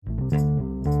Okay.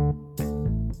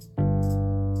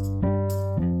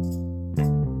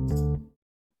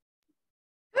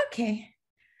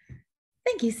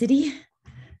 Thank you, City.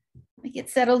 Let me get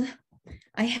settled.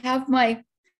 I have my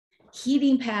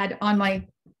heating pad on my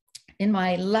in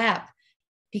my lap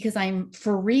because I'm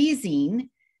freezing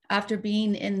after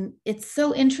being in. It's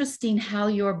so interesting how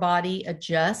your body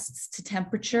adjusts to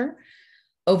temperature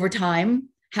over time.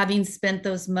 Having spent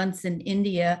those months in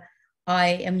India, I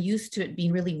am used to it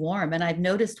being really warm. And I've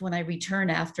noticed when I return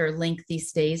after lengthy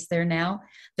stays there now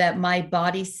that my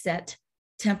body set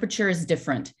temperature is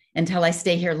different until I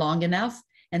stay here long enough.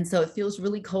 And so it feels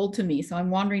really cold to me. So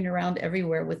I'm wandering around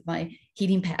everywhere with my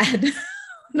heating pad.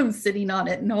 And I'm sitting on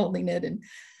it and holding it. And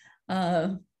uh,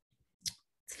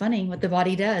 it's funny what the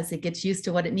body does. It gets used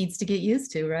to what it needs to get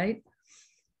used to, right?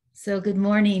 So, good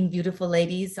morning, beautiful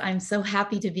ladies. I'm so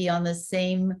happy to be on the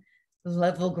same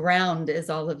level ground as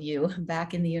all of you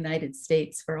back in the United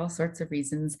States for all sorts of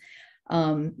reasons,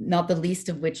 not the least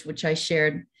of which I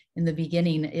shared in the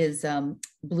beginning is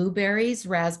blueberries,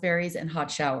 raspberries, and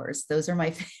hot showers. Those are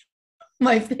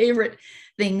my favorite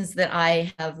things that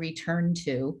I have returned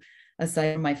to,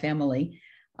 aside from my family.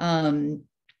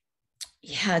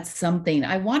 Yeah, it's something.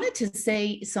 I wanted to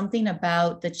say something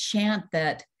about the chant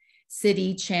that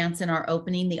City chants in our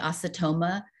opening, the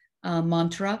Asatoma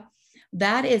mantra.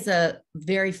 That is a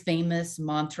very famous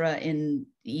mantra in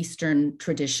the Eastern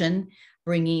tradition,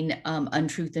 bringing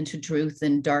untruth into truth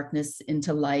and darkness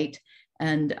into light,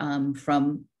 and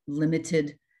from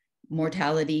limited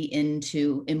mortality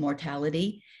into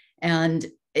immortality. And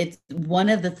it's one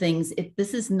of the things,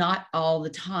 this is not all the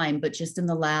time, but just in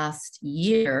the last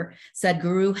year,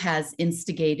 Sadhguru has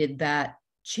instigated that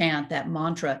chant, that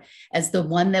mantra, as the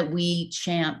one that we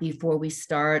chant before we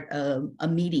start a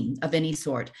meeting of any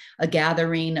sort, a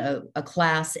gathering, a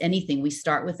class, anything. We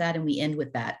start with that and we end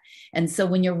with that. And so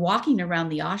when you're walking around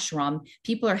the ashram,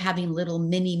 people are having little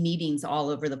mini meetings all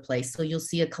over the place. So you'll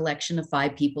see a collection of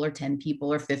 5 people or 10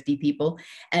 people or 50 people,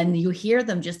 and you hear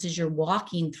them just as you're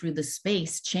walking through the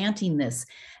space chanting this.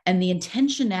 And the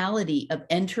intentionality of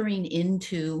entering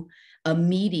into a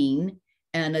meeting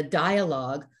and a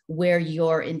dialogue where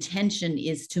your intention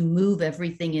is to move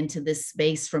everything into this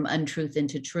space from untruth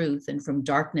into truth and from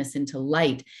darkness into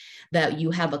light, that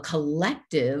you have a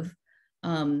collective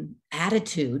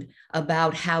attitude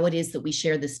about how it is that we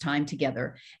share this time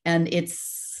together. And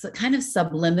it's kind of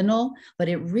subliminal, but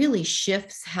it really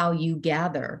shifts how you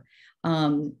gather.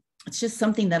 It's just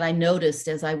something that I noticed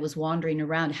as I was wandering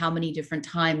around, how many different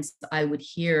times I would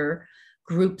hear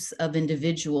groups of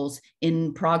individuals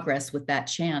in progress with that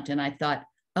chant. And I thought,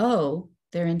 oh,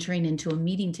 they're entering into a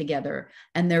meeting together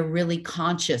and they're really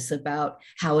conscious about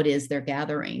how it is they're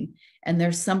gathering. And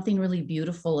there's something really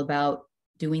beautiful about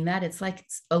doing that. It's like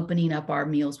it's opening up our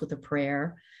meals with a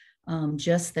prayer,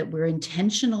 just that we're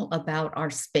intentional about our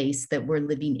space that we're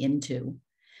living into,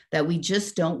 that we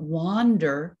just don't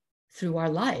wander through our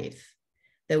life,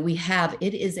 that we have,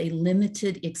 it is a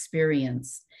limited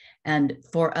experience. And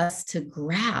for us to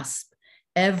grasp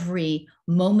every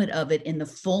moment of it in the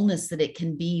fullness that it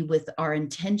can be, with our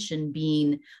intention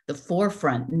being the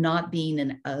forefront, not being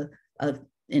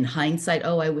in hindsight,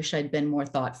 oh, I wish I'd been more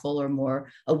thoughtful or more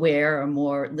aware or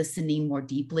more listening more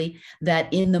deeply,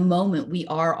 that in the moment we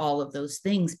are all of those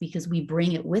things because we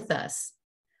bring it with us.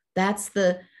 That's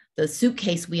the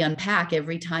suitcase we unpack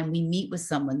every time we meet with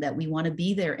someone, that we want to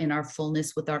be there in our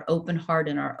fullness with our open heart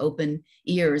and our open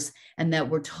ears, and that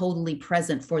we're totally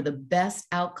present for the best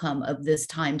outcome of this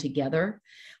time together,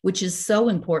 which is so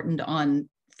important on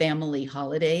family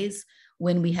holidays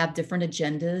when we have different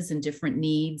agendas and different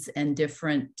needs and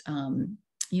different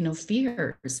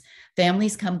fears.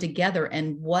 Families come together,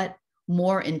 and what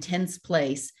more intense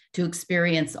place to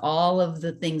experience all of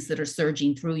the things that are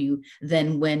surging through you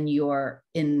than when you're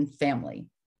in family.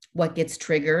 What gets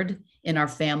triggered in our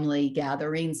family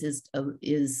gatherings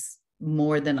is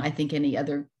more than I think any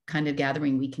other kind of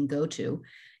gathering we can go to.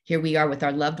 Here we are with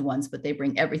our loved ones, but they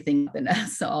bring everything up in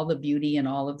us, all the beauty and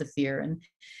all of the fear. And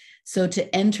so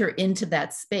to enter into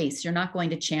that space, you're not going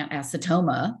to chant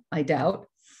Asatoma, I doubt,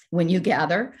 when you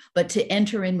gather, but to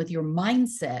enter in with your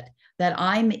mindset that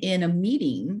I'm in a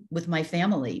meeting with my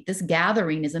family. This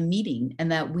gathering is a meeting,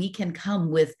 and that we can come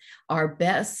with our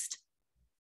best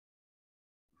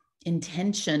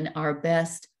intention, our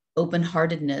best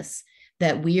open-heartedness,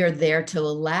 that we are there to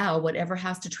allow whatever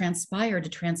has to transpire,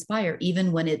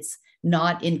 even when it's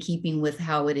not in keeping with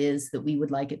how it is that we would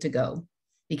like it to go,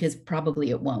 because probably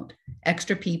it won't.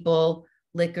 Extra people,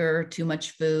 liquor, too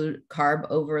much food, carb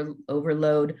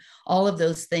overload, all of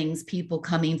those things, people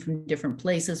coming from different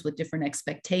places with different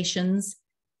expectations.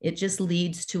 it just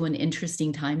leads to an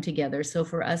interesting time together. So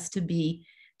for us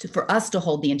for us to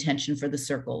hold the intention for the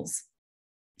circles,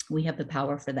 we have the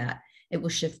power for that. It will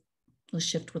shift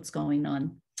what's going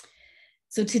on.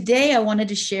 So today I wanted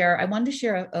to share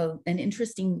an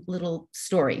interesting little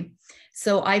story.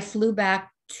 So I flew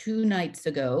back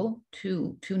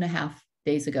 2.5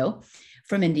 days ago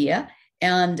from India.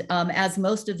 And as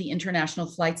most of the international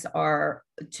flights are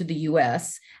to the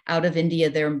US out of India,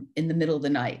 they're in the middle of the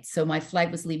night. So my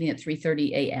flight was leaving at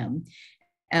 3:30 a.m.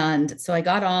 And so I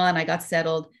got on, I got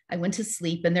settled, I went to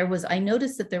sleep, and I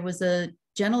noticed that there was a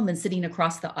gentleman sitting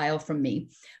across the aisle from me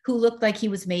who looked like he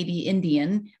was maybe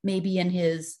Indian, maybe in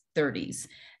his 30s.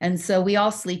 And so we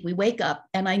all sleep, we wake up,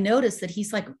 and I notice that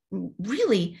he's like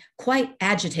really quite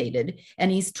agitated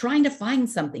and he's trying to find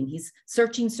something. He's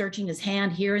searching his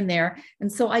hand here and there.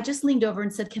 And so I just leaned over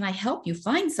and said, "Can I help you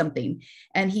find something?"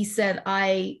 And he said,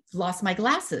 "I lost my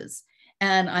glasses."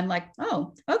 And I'm like,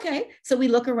 "Oh, okay." So we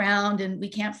look around and we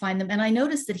can't find them. And I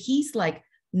noticed that he's like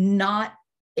not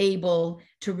able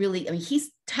to really, I mean, he's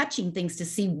touching things to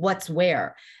see what's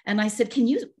where. And I said, can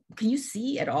you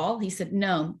see at all? He said,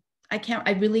 "No, I can't.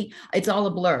 It's all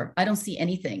a blur. I don't see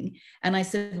anything." And I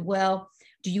said, "Well,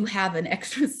 do you have an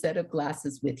extra set of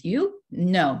glasses with you?"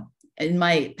 "No,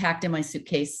 packed in my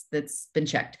suitcase that's been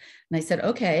checked." And I said,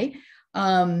 "Okay."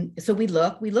 So we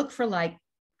look for like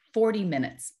 40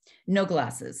 minutes, no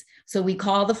glasses. So we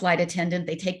call the flight attendant.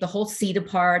 They take the whole seat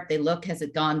apart. They look, has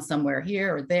it gone somewhere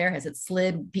here or there? Has it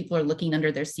slid? People are looking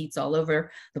under their seats all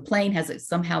over the plane. Has it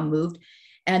somehow moved?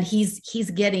 And he's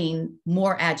getting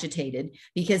more agitated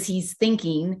because he's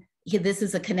thinking this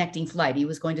is a connecting flight. He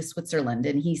was going to Switzerland.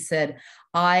 And he said,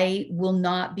 "I will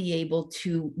not be able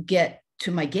to get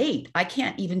to my gate. I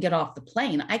can't even get off the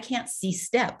plane. I can't see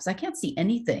steps. I can't see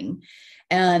anything."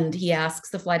 And he asks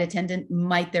the flight attendant,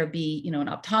 "Might there be, an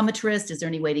optometrist? Is there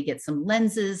any way to get some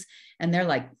lenses?" And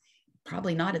they're like,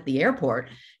 "Probably not at the airport.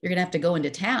 You're going to have to go into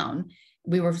town."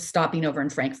 We were stopping over in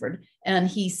Frankfurt. And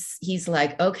he's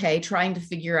like, okay, trying to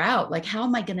figure out, like, how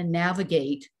am I going to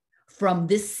navigate from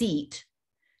this seat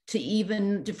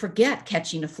to forget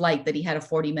catching a flight that he had a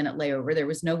 40-minute layover. There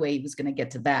was no way he was going to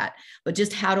get to that. But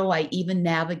just how do I even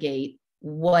navigate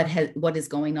what is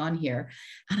going on here?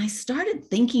 And I started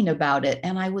thinking about it.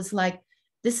 And I was like,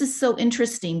 this is so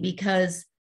interesting because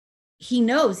he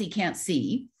knows he can't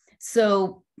see.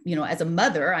 So, as a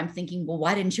mother, I'm thinking, well,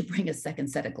 why didn't you bring a second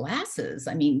set of glasses?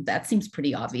 I mean, that seems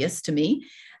pretty obvious to me.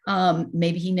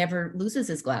 Maybe he never loses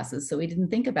his glasses, so he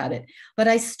didn't think about it. But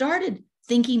I started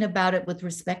thinking about it with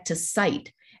respect to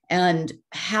sight and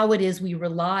how it is we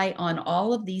rely on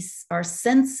all of our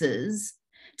senses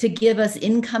to give us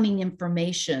incoming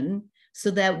information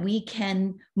so that we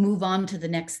can move on to the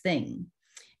next thing,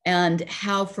 and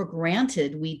how for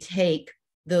granted we take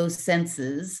those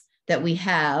senses that we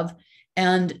have,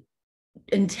 and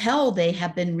until they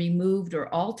have been removed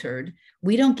or altered,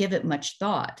 we don't give it much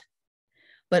thought.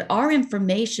 But our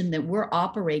information that we're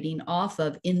operating off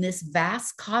of in this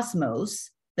vast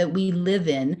cosmos that we live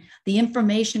in, the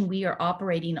information we are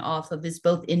operating off of is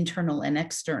both internal and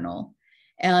external.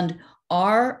 And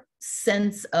our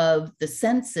sense of the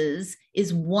senses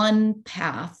is one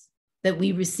path that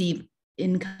we receive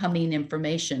incoming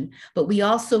information, but we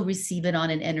also receive it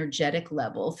on an energetic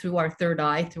level through our third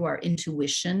eye, through our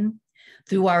intuition,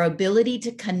 through our ability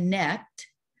to connect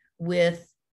with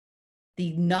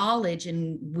the knowledge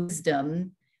and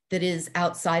wisdom that is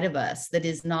outside of us, that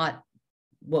is not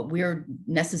what we're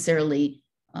necessarily,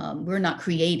 we're not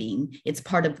creating. It's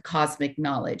part of cosmic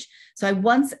knowledge. So I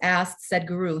once asked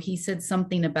Sadhguru, he said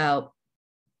something about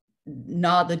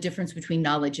the difference between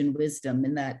knowledge and wisdom,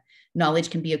 and that knowledge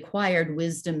can be acquired,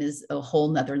 wisdom is a whole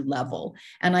nother level.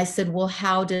 And I said, well,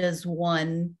 how does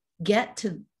one get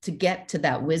to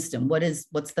that wisdom?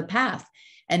 What's the path?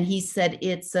 And he said,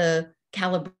 it's a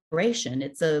calibration,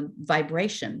 it's a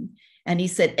vibration. And he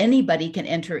said, anybody can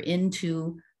enter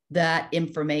into that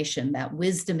information. That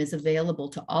wisdom is available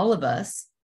to all of us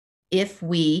if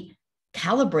we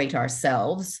calibrate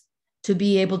ourselves to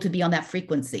be able to be on that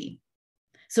frequency.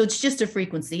 So it's just a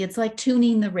frequency. It's like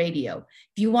tuning the radio.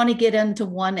 If you want to get into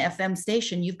one FM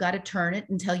station, you've got to turn it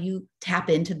until you tap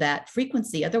into that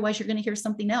frequency. Otherwise, you're going to hear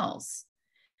something else.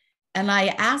 And I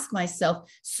ask myself,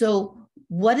 so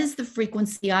what is the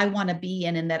frequency I want to be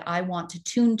in and that I want to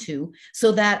tune to,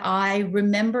 so that I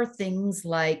remember things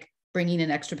like bringing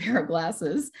an extra pair of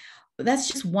glasses? That's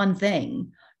just one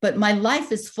thing. But my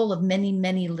life is full of many,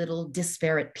 many little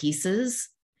disparate pieces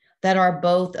that are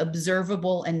both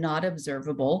observable and not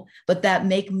observable, but that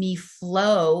make me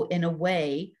flow in a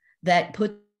way that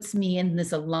puts me in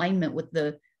this alignment with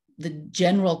the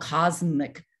general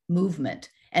cosmic movement.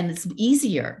 And it's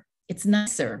easier. It's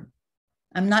nicer.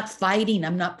 I'm not fighting.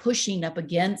 I'm not pushing up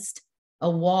against a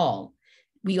wall.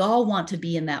 We all want to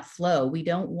be in that flow. We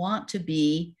don't want to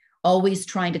be always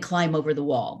trying to climb over the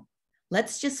wall.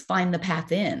 Let's just find the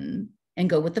path in and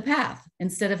go with the path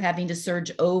instead of having to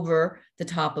surge over the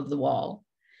top of the wall.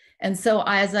 And so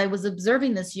as I was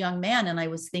observing this young man and I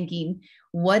was thinking,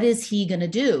 what is he going to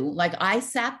do? Like I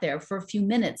sat there for a few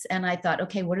minutes and I thought,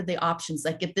 okay, what are the options?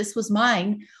 Like if this was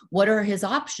mine, what are his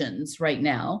options right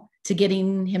now to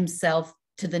getting himself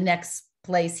to the next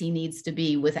place he needs to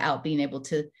be without being able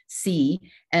to see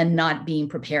and not being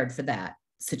prepared for that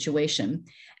situation?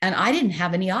 And I didn't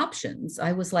have any options.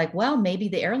 I was like, well, maybe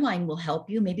the airline will help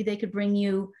you. Maybe they could bring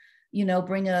you,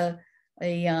 bring a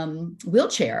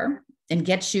wheelchair and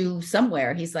get you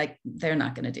somewhere. He's like, they're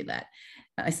not going to do that.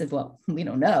 I said, well, we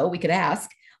don't know. We could ask.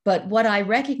 But what I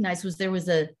recognized was there was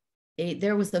a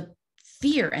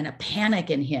fear and a panic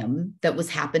in him that was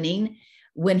happening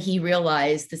when he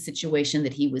realized the situation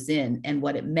that he was in and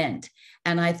what it meant.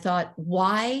 And I thought,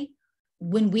 why,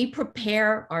 when we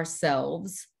prepare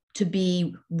ourselves to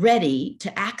be ready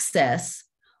to access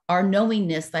our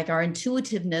knowingness, like our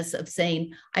intuitiveness of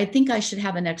saying, I think I should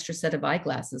have an extra set of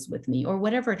eyeglasses with me, or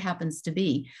whatever it happens to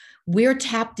be, we're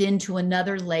tapped into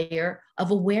another layer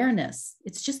of awareness.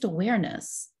 It's just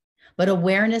awareness. But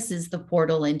awareness is the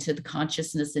portal into the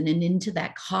consciousness and into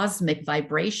that cosmic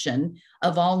vibration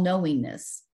of all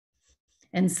knowingness.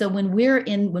 And so when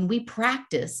we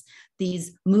practice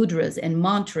these mudras and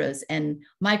mantras and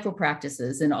micro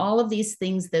practices and all of these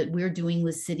things that we're doing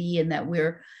with Siddhi and that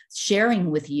we're sharing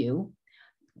with you,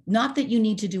 not that you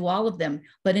need to do all of them,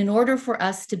 but in order for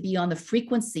us to be on the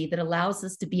frequency that allows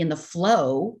us to be in the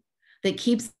flow that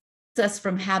keeps us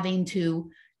from having to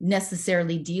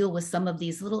necessarily deal with some of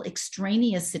these little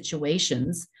extraneous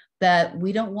situations that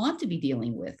we don't want to be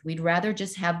dealing with. We'd rather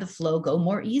just have the flow go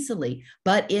more easily.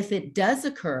 But if it does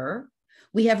occur,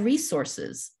 we have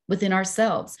resources within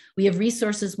ourselves. We have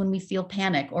resources when we feel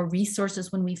panic, or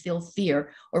resources when we feel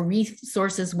fear, or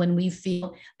resources when we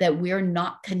feel that we're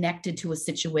not connected to a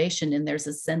situation and there's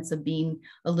a sense of being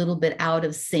a little bit out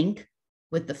of sync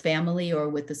with the family or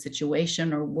with the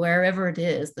situation or wherever it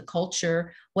is, the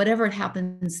culture, whatever it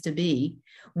happens to be.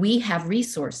 We have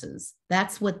resources.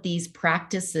 That's what these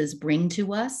practices bring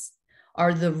to us,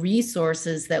 are the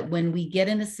resources that when we get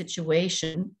in a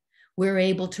situation, we're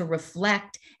able to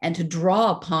reflect and to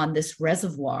draw upon this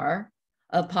reservoir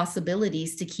of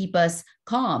possibilities to keep us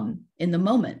calm in the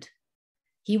moment.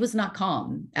 He was not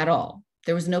calm at all.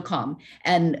 There was no calm.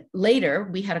 And later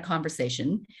we had a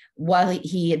conversation while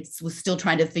he was still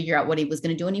trying to figure out what he was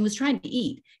going to do. And he was trying to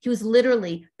eat. He was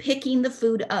literally picking the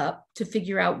food up to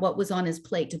figure out what was on his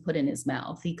plate to put in his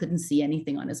mouth. He couldn't see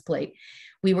anything on his plate.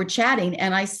 We were chatting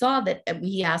and I saw that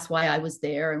he asked why I was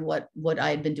there and what I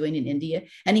had been doing in India.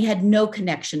 And he had no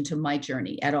connection to my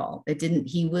journey at all.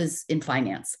 He was in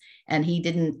finance and he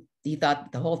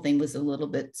thought the whole thing was a little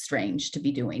bit strange to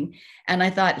be doing. And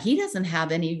I thought, he doesn't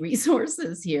have any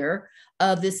resources here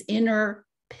of this inner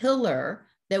pillar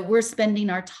that we're spending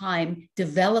our time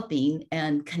developing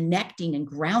and connecting and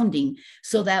grounding,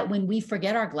 so that when we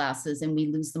forget our glasses and we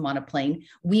lose them on a plane,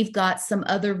 we've got some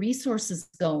other resources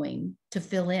going to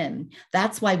fill in.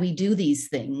 That's why we do these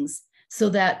things, so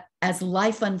that as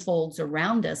life unfolds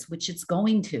around us, which it's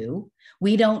going to,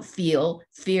 we don't feel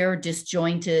fear,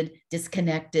 disjointed,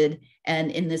 disconnected, and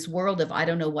in this world of, I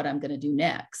don't know what I'm going to do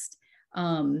next.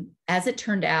 As it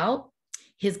turned out,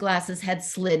 his glasses had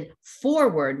slid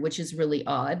forward, which is really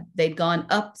odd. They'd gone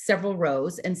up several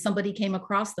rows and somebody came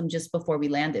across them just before we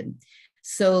landed.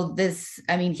 So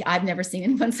I've never seen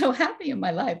anyone so happy in my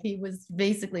life. He was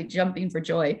basically jumping for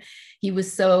joy. He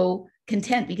was so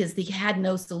content because he had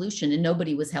no solution and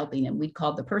nobody was helping him. We'd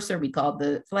called the purser, we called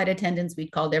the flight attendants,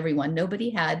 we'd called everyone. Nobody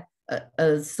had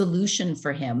a solution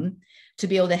for him to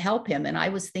be able to help him. And I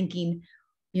was thinking,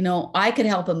 I could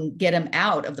help him, get him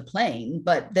out of the plane,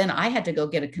 but then I had to go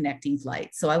get a connecting flight.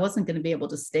 So I wasn't going to be able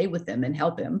to stay with him and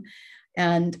help him.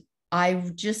 And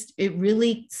it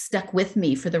really stuck with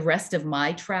me for the rest of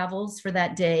my travels for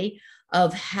that day,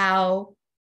 of how,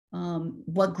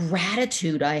 what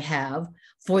gratitude I have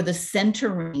for the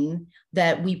centering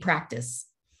that we practice,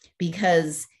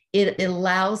 because it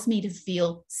allows me to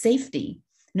feel safety.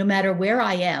 No matter where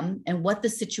I am and what the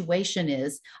situation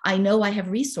is, I know I have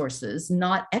resources,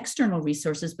 not external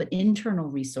resources, but internal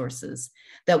resources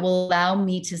that will allow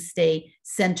me to stay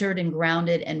centered and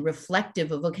grounded and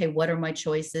reflective of, okay, what are my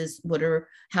choices? What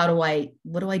do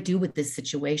I do with this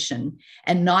situation?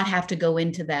 And not have to go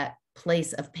into that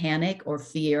place of panic or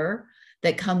fear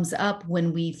that comes up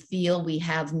when we feel we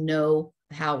have no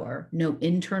power, no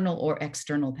internal or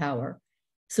external power.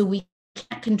 So we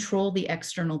can't control the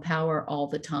external power all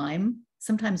the time.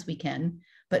 Sometimes we can,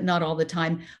 but not all the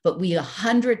time. But we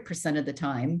 100% of the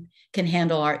time can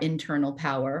handle our internal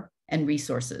power and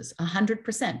resources.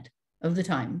 100% of the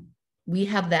time. We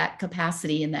have that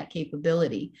capacity and that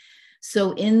capability.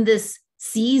 So in this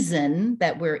season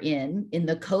that we're in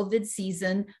the COVID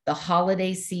season, the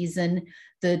holiday season,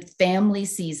 the family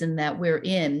season that we're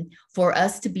in, for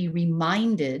us to be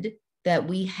reminded that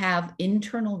we have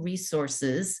internal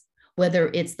resources, whether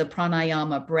it's the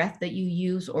pranayama breath that you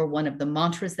use, or one of the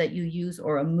mantras that you use,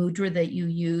 or a mudra that you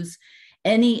use,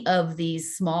 any of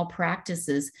these small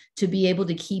practices to be able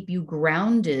to keep you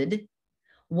grounded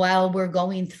while we're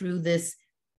going through this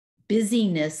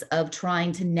busyness of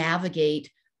trying to navigate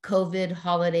COVID,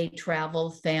 holiday travel,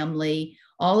 family,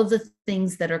 all of the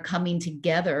things that are coming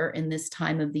together in this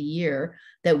time of the year,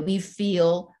 that we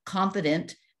feel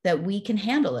confident that we can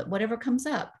handle it, whatever comes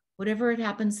up, whatever it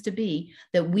happens to be,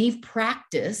 that we've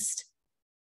practiced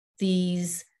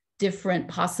these different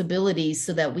possibilities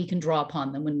so that we can draw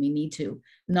upon them when we need to,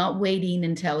 not waiting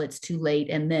until it's too late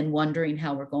and then wondering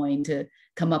how we're going to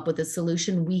come up with a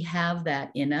solution. We have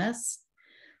that in us.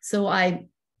 So I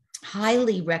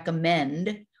highly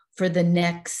recommend for the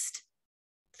next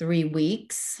 3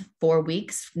 weeks, 4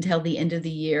 weeks until the end of the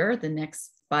year, the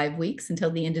next 5 weeks until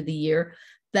the end of the year,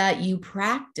 that you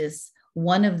practice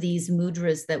one of these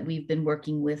mudras that we've been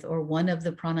working with, or one of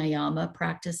the pranayama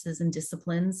practices and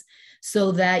disciplines,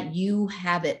 so that you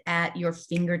have it at your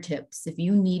fingertips. If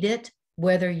you need it,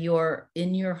 whether you're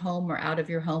in your home or out of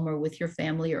your home or with your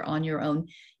family or on your own,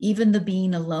 even the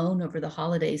being alone over the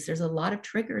holidays, there's a lot of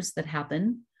triggers that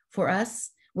happen for us.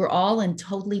 We're all in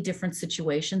totally different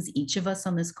situations, each of us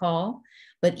on this call,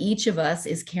 but each of us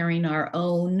is carrying our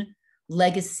own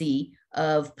legacy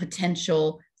of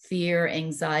potential fear,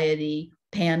 anxiety,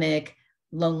 panic,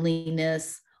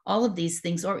 loneliness, all of these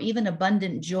things, or even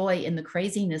abundant joy in the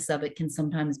craziness of it can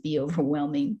sometimes be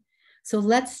overwhelming. So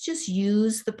let's just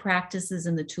use the practices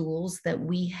and the tools that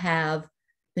we have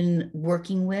been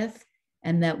working with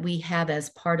and that we have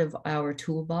as part of our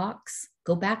toolbox.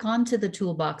 Go back onto the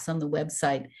toolbox on the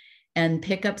website and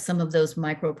pick up some of those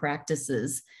micro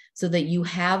practices so that you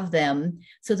have them,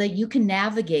 so that you can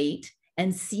navigate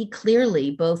and see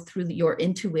clearly, both through your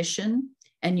intuition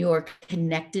and your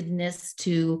connectedness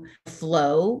to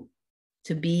flow,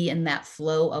 to be in that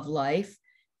flow of life,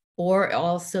 or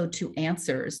also to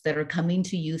answers that are coming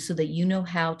to you so that you know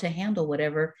how to handle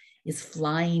whatever is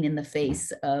flying in the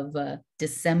face of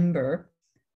December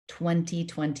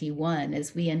 2021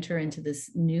 as we enter into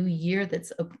this new year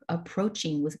that's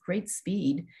approaching with great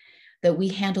speed, that we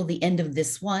handle the end of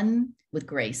this one with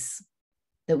grace,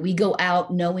 that we go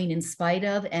out knowing, in spite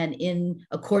of and in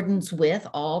accordance with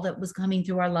all that was coming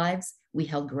through our lives, we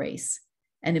held grace.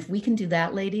 And if we can do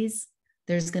that, ladies,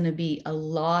 there's going to be a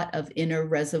lot of inner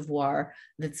reservoir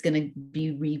that's going to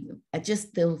be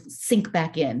they'll sink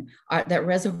back in. That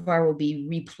reservoir will be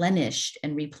replenished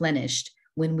and replenished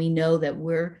when we know that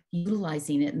we're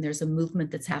utilizing it and there's a movement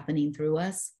that's happening through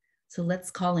us. So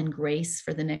let's call in grace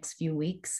for the next few weeks.